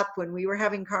way up when we were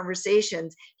having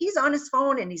conversations. He's on his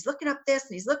phone and he's looking up this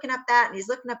and he's looking up that and he's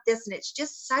looking up this, and it's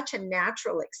just such a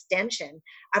natural extension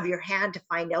of your hand to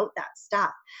find out that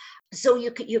stuff. So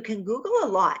you can Google a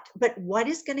lot, but what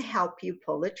is going to help you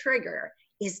pull the trigger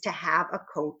is to have a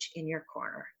coach in your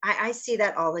corner. I see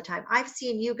that all the time. I've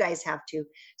seen you guys have to.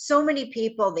 So many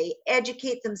people, they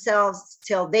educate themselves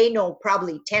till they know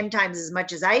probably 10 times as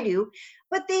much as I do,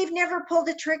 but they've never pulled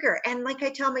a trigger. And like I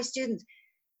tell my students,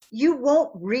 you won't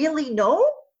really know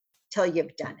till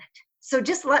you've done it. So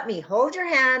just let me hold your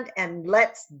hand and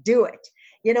let's do it.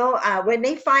 When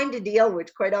they find a deal,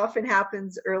 which quite often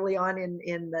happens early on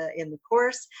in the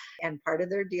course, and part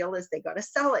of their deal is they got to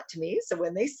sell it to me. So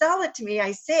when they sell it to me,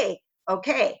 I say,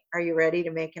 okay, are you ready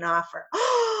to make an offer?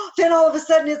 Then all of a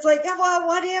sudden it's like, well,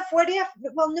 what if?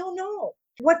 Well, no.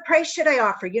 What price should I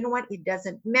offer? You know what? It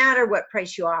doesn't matter what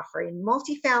price you offer. In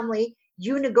multifamily,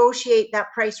 you negotiate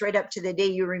that price right up to the day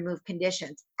you remove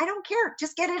conditions. I don't care.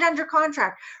 Just get it under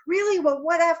contract. Really? Well,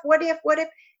 what if?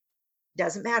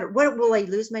 Doesn't matter. What, will I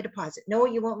lose my deposit? No,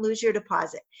 you won't lose your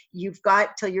deposit. You've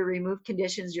got till you remove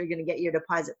conditions, you're going to get your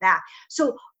deposit back.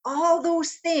 So all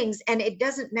those things, and it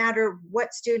doesn't matter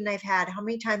what student I've had, how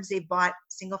many times they bought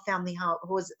single family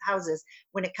houses.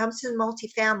 When it comes to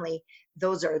multifamily,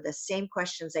 those are the same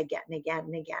questions I get and again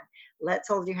and again. Let's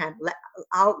hold your hand.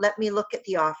 Let me look at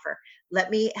the offer. Let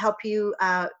me help you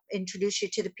introduce you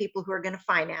to the people who are going to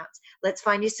finance. Let's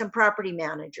find you some property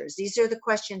managers. These are the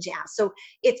questions you ask. So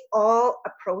it's all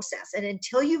a process. And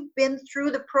until you've been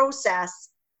through the process,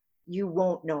 you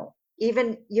won't know.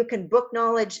 Even you can book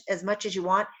knowledge as much as you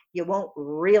want, you won't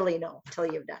really know until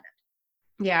you've done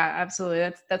it. Yeah,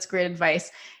 absolutely. That's great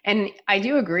advice. And I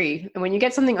do agree. When you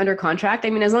get something under contract,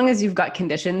 as long as you've got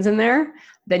conditions in there,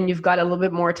 then you've got a little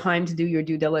bit more time to do your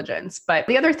due diligence. But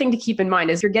the other thing to keep in mind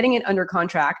is you're getting it under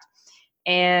contract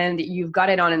and you've got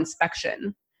it on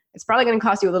inspection. It's probably going to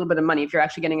cost you a little bit of money if you're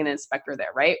actually getting an inspector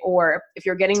there, right? Or if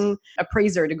you're getting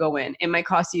appraiser to go in, it might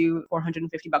cost you $450.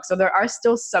 So there are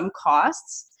still some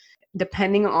costs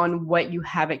depending on what you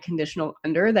have it conditional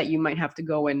under that you might have to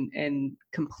go and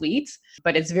complete,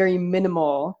 but it's very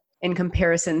minimal in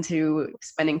comparison to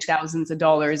spending thousands of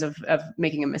dollars of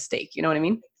making a mistake. You know what I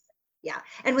mean? Yeah.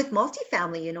 And with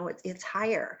multifamily, it's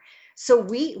higher. So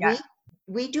we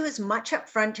do as much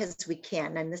upfront as we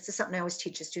can. And this is something I always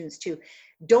teach the students too.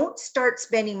 Don't start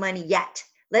spending money yet.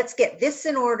 Let's get this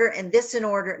in order and this in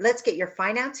order. Let's get your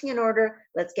financing in order.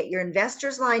 Let's get your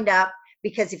investors lined up.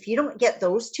 Because if you don't get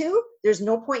those two, there's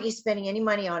no point you spending any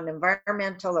money on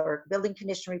environmental or building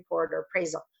condition report or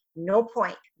appraisal. No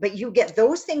point. But you get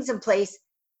those things in place.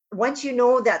 Once you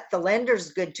know that the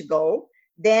lender's good to go,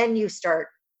 then you start,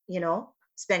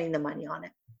 spending the money on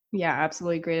it. Yeah,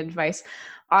 absolutely. Great advice.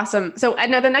 Awesome. So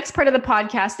now the next part of the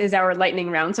podcast is our lightning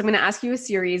round. So I'm going to ask you a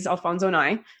series, Alfonso and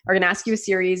I are going to ask you a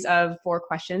series of 4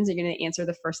 questions. You're going to answer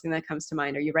the first thing that comes to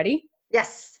mind. Are you ready?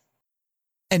 Yes.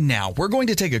 And now we're going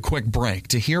to take a quick break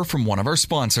to hear from one of our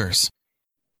sponsors.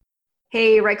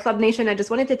 Hey, Right Club Nation, I just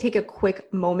wanted to take a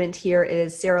quick moment here. It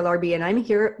is Sarah Larby, and I'm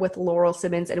here with Laurel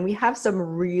Simmons, and we have some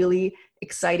really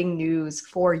exciting news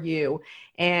for you.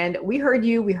 And we heard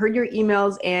your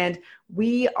emails, and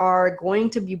we are going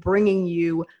to be bringing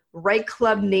you Right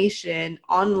Club Nation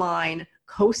online,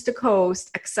 coast to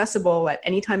coast, accessible at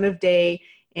any time of day.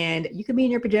 And you can be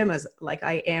in your pajamas like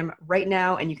I am right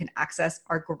now, and you can access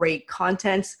our great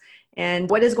content. And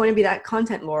what is going to be that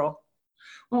content, Laurel?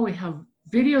 Well, we have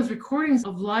videos, recordings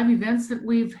of live events that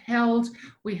we've held.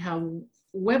 We have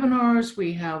webinars.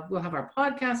 We'll have our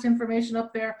podcast information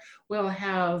up there. We'll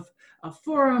have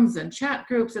forums and chat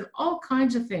groups and all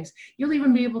kinds of things. You'll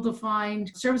even be able to find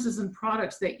services and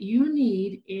products that you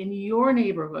need in your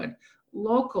neighborhood,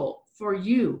 local for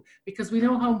you, because we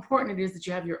know how important it is that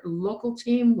you have your local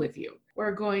team with you.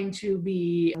 We're going to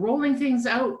be rolling things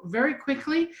out very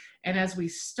quickly. And as we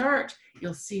start,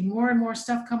 you'll see more and more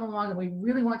stuff come along. And we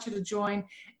really want you to join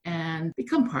and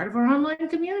become part of our online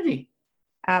community.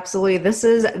 Absolutely. This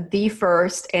is the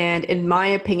first, and in my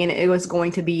opinion, it was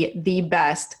going to be the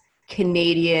best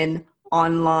Canadian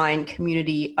online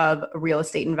community of real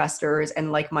estate investors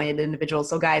and like-minded individuals.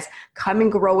 So guys, come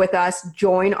and grow with us,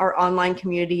 join our online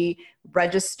community,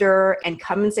 register, and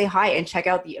come and say hi and check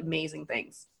out the amazing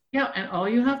things. Yeah, and all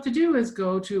you have to do is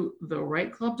go to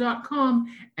therightclub.com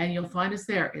and you'll find us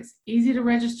there. It's easy to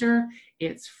register,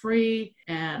 it's free,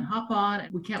 and hop on.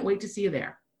 We can't wait to see you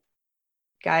there.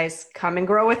 Guys, come and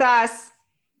grow with us.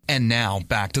 And now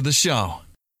back to the show.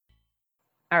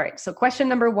 All right, so question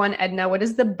number one, Edna, what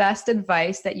is the best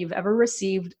advice that you've ever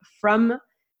received from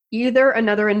either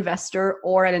another investor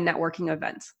or at a networking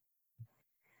event?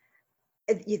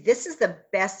 This is the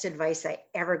best advice I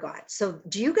ever got. So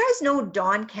do you guys know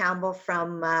Don Campbell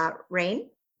from Rain?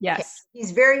 Yes. Okay.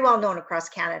 He's very well known across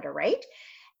Canada, right?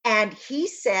 And he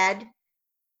said,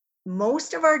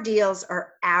 most of our deals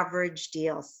are average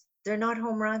deals. They're not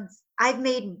home runs. I've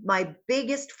made my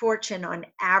biggest fortune on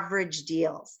average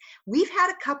deals. We've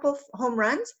had a couple home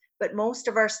runs, but most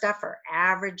of our stuff are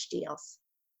average deals.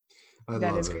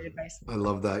 That is great advice. I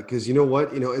love that, because you know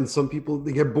what, and some people,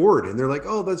 they get bored and they're like,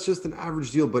 oh, that's just an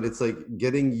average deal. But it's like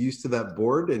getting used to that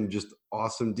board and just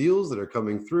awesome deals that are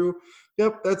coming through.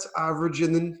 Yep, that's average.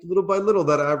 And then little by little,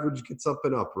 that average gets up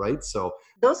and up, right? So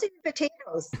those are your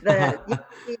potatoes.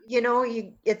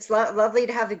 It's lovely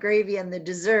to have the gravy and the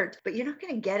dessert, but you're not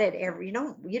going to get it you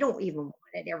don't even want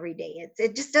it every day.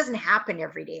 It just doesn't happen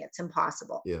every day. It's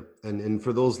impossible. Yeah. And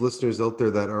for those listeners out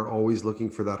there that are always looking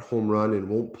for that home run and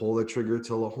won't pull the trigger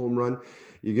till a home run,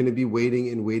 you're going to be waiting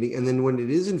and waiting. And then when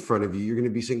it is in front of you, you're going to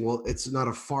be saying, well, it's not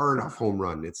a far enough home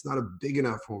run. It's not a big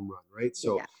enough home run, right?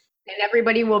 So. Yeah. And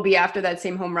everybody will be after that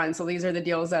same home run. So these are the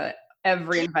deals that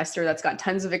every investor that's got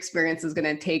tons of experience is going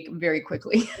to take very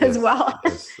quickly as well.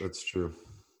 That's true.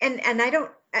 And I'm going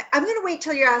to wait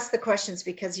till you ask the questions,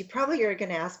 because you probably are going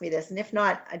to ask me this. And if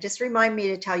not, just remind me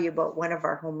to tell you about one of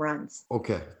our home runs.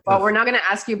 Okay. Well, we're not going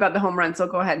to ask you about the home run. So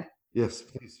go ahead. Yes,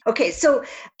 please. Okay. So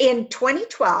in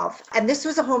 2012, and this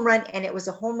was a home run, and it was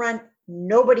a home run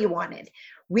nobody wanted.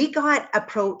 We got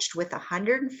approached with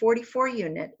 144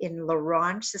 unit in La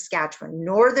Ronge, Saskatchewan,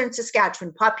 northern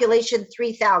Saskatchewan, population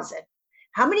 3,000.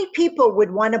 How many people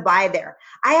would want to buy there?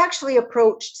 I actually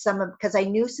approached because I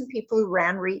knew some people who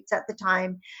ran REITs at the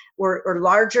time, or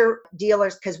larger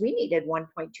dealers, because we needed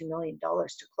 $1.2 million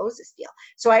to close this deal.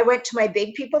 So I went to my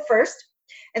big people first,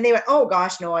 and they went, oh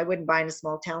gosh, no, I wouldn't buy in a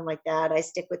small town like that. I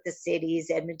stick with the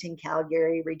cities, Edmonton,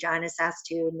 Calgary, Regina,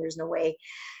 Saskatoon, there's no way.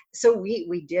 So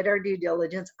we did our due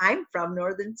diligence. I'm from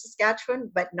northern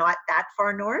Saskatchewan, but not that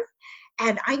far north.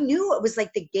 And I knew it was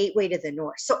like the gateway to the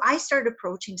north. So I started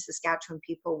approaching Saskatchewan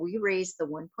people. We raised the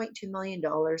 $1.2 million.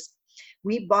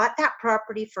 We bought that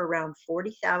property for around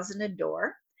 $40,000 a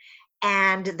door.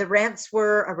 And the rents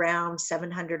were around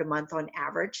 $700 a month on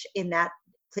average in that.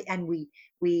 And we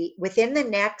within the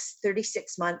next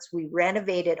 36 months, we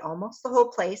renovated almost the whole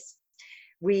place.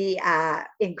 We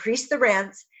increased the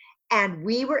rents. And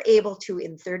we were able to,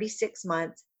 in 36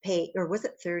 months, pay, or was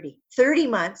it 30? 30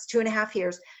 months, 2.5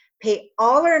 years, pay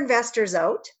all our investors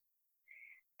out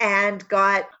and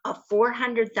got a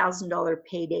 $400,000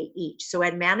 payday each. So I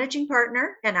had managing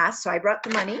partner and us, so I brought the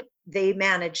money. They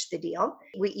managed the deal.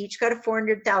 We each got a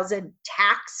 $400,000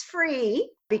 tax-free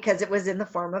because it was in the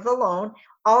form of a loan.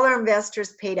 All our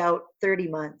investors paid out 30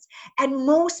 months. And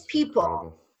most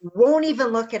people won't even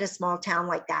look at a small town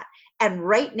like that. And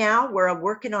right now we're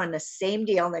working on the same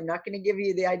deal. And I'm not going to give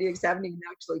you the idea because I haven't even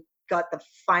actually got the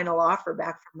final offer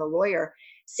back from the lawyer.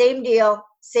 Same deal,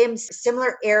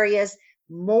 similar areas.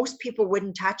 Most people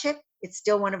wouldn't touch it. It's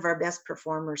still one of our best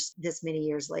performers this many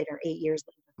years later, 8 years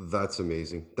later. That's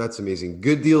amazing. That's amazing.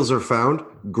 Good deals are found,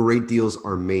 great deals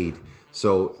are made.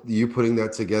 So you putting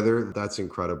that together, that's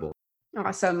incredible.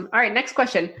 Awesome. All right, next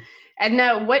question.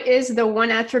 Edna, what is the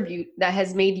one attribute that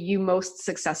has made you most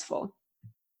successful?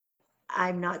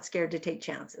 I'm not scared to take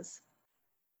chances.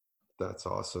 That's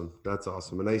awesome. That's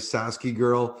awesome. A nice Sasky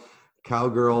girl,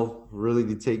 cowgirl, really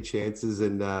to take chances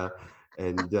and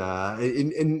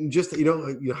just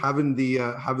having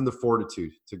the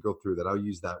fortitude to go through that. I'll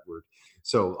use that word.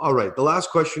 So, all right, the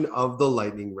last question of the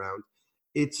lightning round.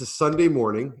 It's a Sunday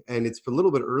morning, and it's a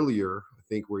little bit earlier, I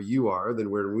think, where you are than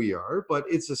where we are. But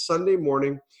it's a Sunday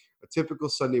morning, a typical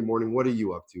Sunday morning. What are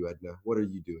you up to, Edna? What are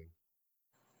you doing?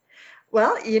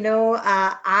 Well,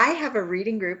 I have a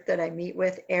reading group that I meet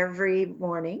with every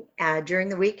morning. During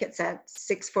the week, it's at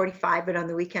 6:45, but on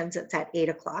the weekends, it's at 8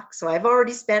 o'clock. So I've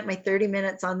already spent my 30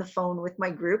 minutes on the phone with my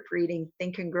group reading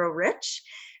Think and Grow Rich,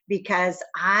 because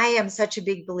I am such a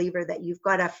big believer that you've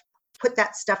got to put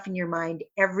that stuff in your mind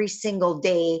every single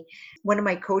day. One of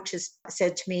my coaches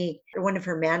said to me, one of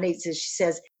her mandates is, she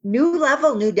says, new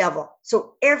level, new devil.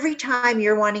 So every time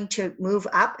you're wanting to move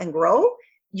up and grow,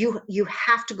 you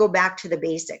have to go back to the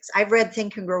basics. I've read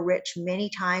Think and Grow Rich many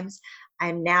times,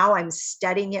 and now I'm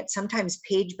studying it, sometimes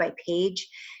page by page.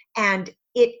 And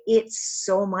it's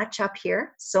so much up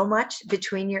here, so much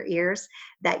between your ears,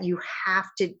 that you have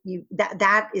to,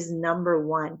 that is number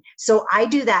one. So I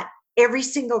do that every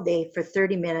single day for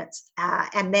 30 minutes.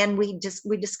 And then we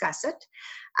discuss it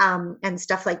and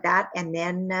stuff like that. And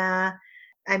then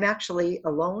I'm actually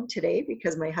alone today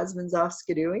because my husband's off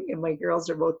skidooing and my girls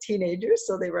are both teenagers.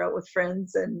 So they were out with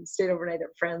friends and stayed overnight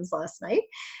at friends last night.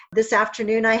 This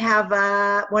afternoon, I have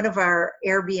one of our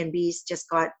Airbnbs just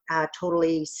got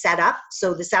totally set up.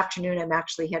 So this afternoon, I'm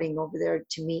actually heading over there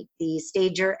to meet the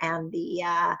stager and the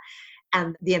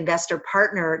investor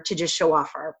partner to just show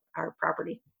off our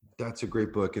property. That's a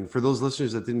great book. And for those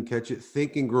listeners that didn't catch it,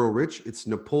 Think and Grow Rich, it's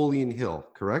Napoleon Hill,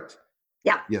 correct?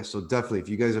 Yeah. Yeah. So definitely, if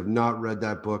you guys have not read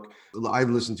that book, I've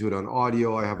listened to it on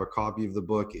audio. I have a copy of the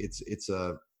book. It's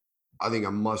I think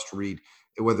a must read,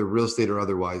 whether real estate or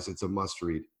otherwise. It's a must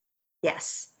read.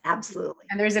 Yes, absolutely.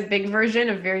 And there's a big version,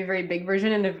 a very, very big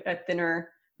version, and a thinner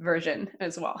version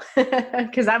as well.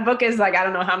 Because that book is like, I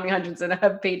don't know how many hundreds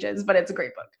of pages, but it's a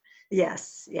great book.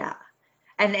 Yes. Yeah.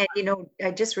 And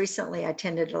I just recently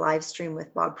attended a live stream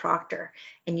with Bob Proctor,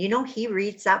 and he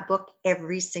reads that book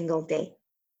every single day,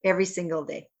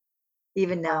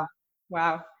 even now.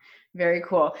 Wow. Very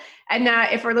cool. And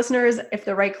if our listeners, if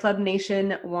the Right Club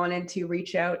Nation wanted to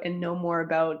reach out and know more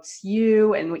about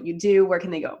you and what you do, where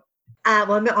can they go?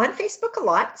 Well, I'm on Facebook a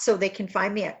lot, so they can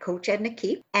find me at Coach Edna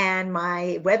Keep, and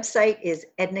my website is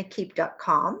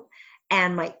ednakeep.com.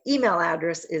 And my email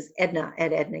address is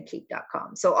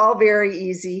edna@ednakeep.com. So all very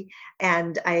easy.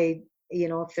 And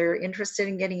if they're interested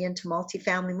in getting into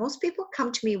multifamily, most people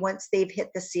come to me once they've hit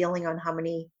the ceiling on how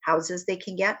many houses they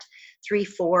can get, 3,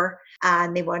 4,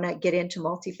 and they want to get into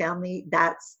multifamily.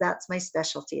 That's my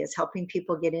specialty, is helping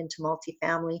people get into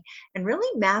multifamily and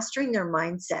really mastering their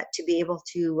mindset to be able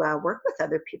to work with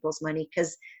other people's money,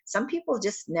 because some people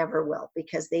just never will,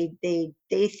 because they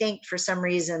think for some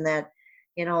reason that,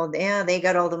 they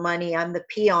got all the money, I'm the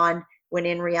peon, when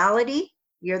in reality,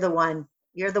 you're the one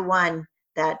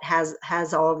that has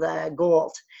all the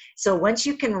gold. So once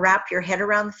you can wrap your head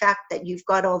around the fact that you've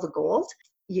got all the gold,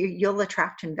 you'll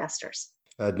attract investors.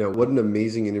 No, what an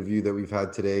amazing interview that we've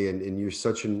had today. And you're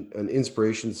such an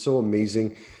inspiration, so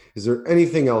amazing. Is there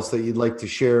anything else that you'd like to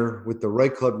share with the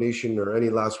Right Club Nation, or any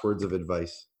last words of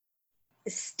advice?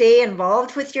 Stay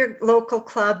involved with your local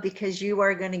club, because you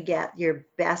are going to get your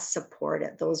best support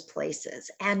at those places.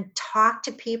 And talk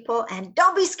to people, and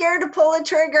don't be scared to pull a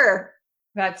trigger.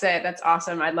 That's it. That's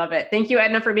awesome. I love it. Thank you,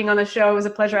 Edna, for being on the show. It was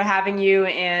a pleasure having you.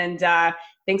 And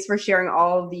thanks for sharing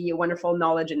all the wonderful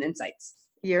knowledge and insights.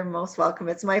 You're most welcome.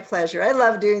 It's my pleasure. I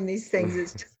love doing these things.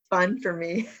 It's just fun for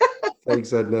me.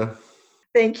 Thanks, Edna.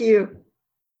 Thank you.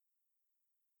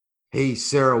 Hey,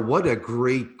 Sarah, what a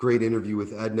great interview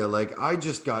with Edna. Like, I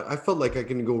felt like I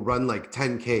can go run like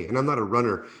 10K, and I'm not a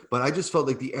runner, but I just felt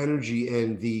like the energy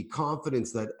and the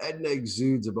confidence that Edna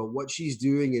exudes about what she's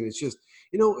doing. And it's just,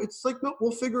 it's like, no,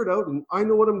 we'll figure it out. And I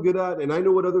know what I'm good at, and I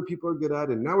know what other people are good at.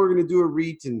 And now we're going to do a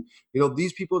REIT, and,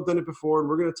 these people have done it before, and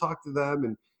we're going to talk to them.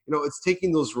 And, it's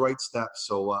taking those right steps.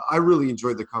 So I really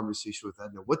enjoyed the conversation with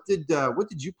Edna. What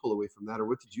did you pull away from that, or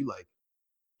what did you like?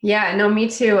 Yeah, no, me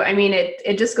too. I mean,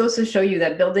 it just goes to show you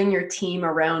that building your team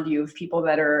around you of people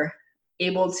that are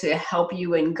able to help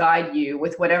you and guide you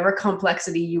with whatever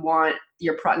complexity you want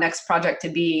your next project to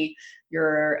be,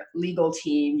 your legal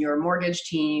team, your mortgage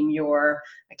team, your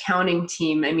accounting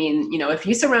team. I mean, if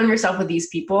you surround yourself with these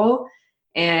people,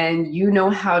 and you know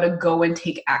how to go and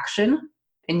take action,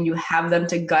 and you have them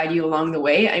to guide you along the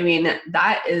way. I mean,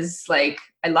 that is like,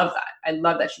 I love that. I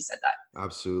love that she said that.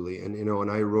 Absolutely. And,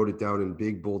 and I wrote it down in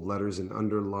big, bold letters and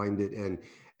underlined it. And,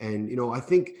 I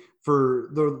think for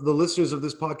the listeners of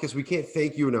this podcast, we can't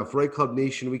thank you enough. Right Club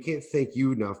Nation, we can't thank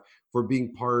you enough for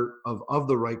being part of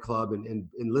the Right Club and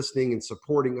listening and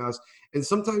supporting us. And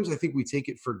sometimes I think we take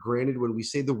it for granted when we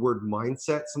say the word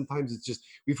mindset. Sometimes it's just,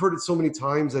 we've heard it so many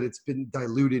times that it's been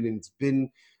diluted and it's been,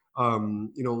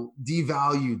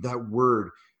 devalued, that word.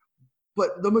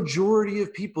 But the majority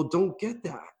of people don't get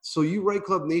that. So you Right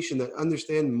Club Nation that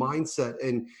understand mindset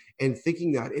and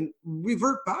thinking that, and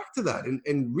revert back to that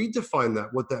and redefine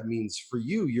that, what that means for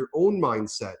you, your own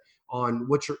mindset on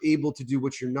what you're able to do,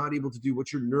 what you're not able to do,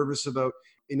 what you're nervous about,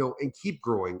 and keep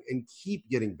growing and keep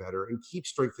getting better and keep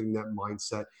strengthening that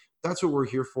mindset. That's what we're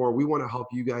here for. We want to help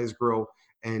you guys grow.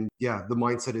 And yeah, the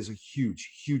mindset is a huge,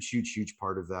 huge, huge, huge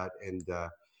part of that. And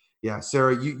yeah,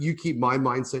 Sarah, you keep my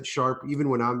mindset sharp, even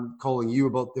when I'm calling you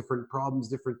about different problems,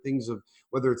 different things of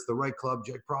whether it's the Right Club,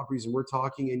 Jet Properties, and we're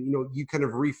talking, and you kind of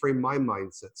reframe my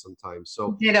mindset sometimes.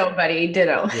 So ditto, buddy,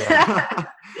 ditto. Yeah.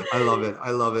 I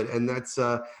love it, and that's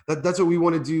what we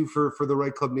want to do for the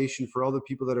Right Club Nation, for all the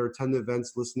people that are attending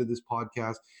events, listen to this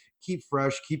podcast. Keep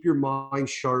fresh, keep your mind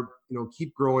sharp,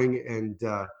 keep growing, and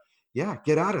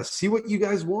get at us. See what you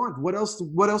guys want. What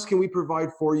else can we provide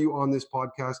for you on this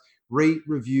podcast? Rate,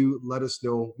 review, let us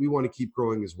know. We want to keep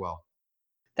growing as well.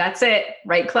 That's it.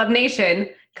 Right Club Nation,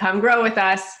 come grow with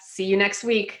us. See you next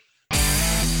week.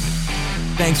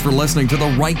 Thanks for listening to the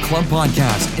Right Club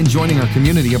Podcast and joining our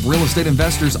community of real estate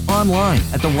investors online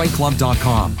at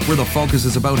therightclub.com, where the focus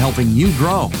is about helping you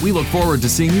grow. We look forward to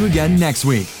seeing you again next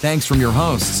week. Thanks from your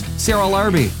hosts, Sarah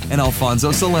Larbi and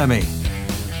Alfonso Salemi.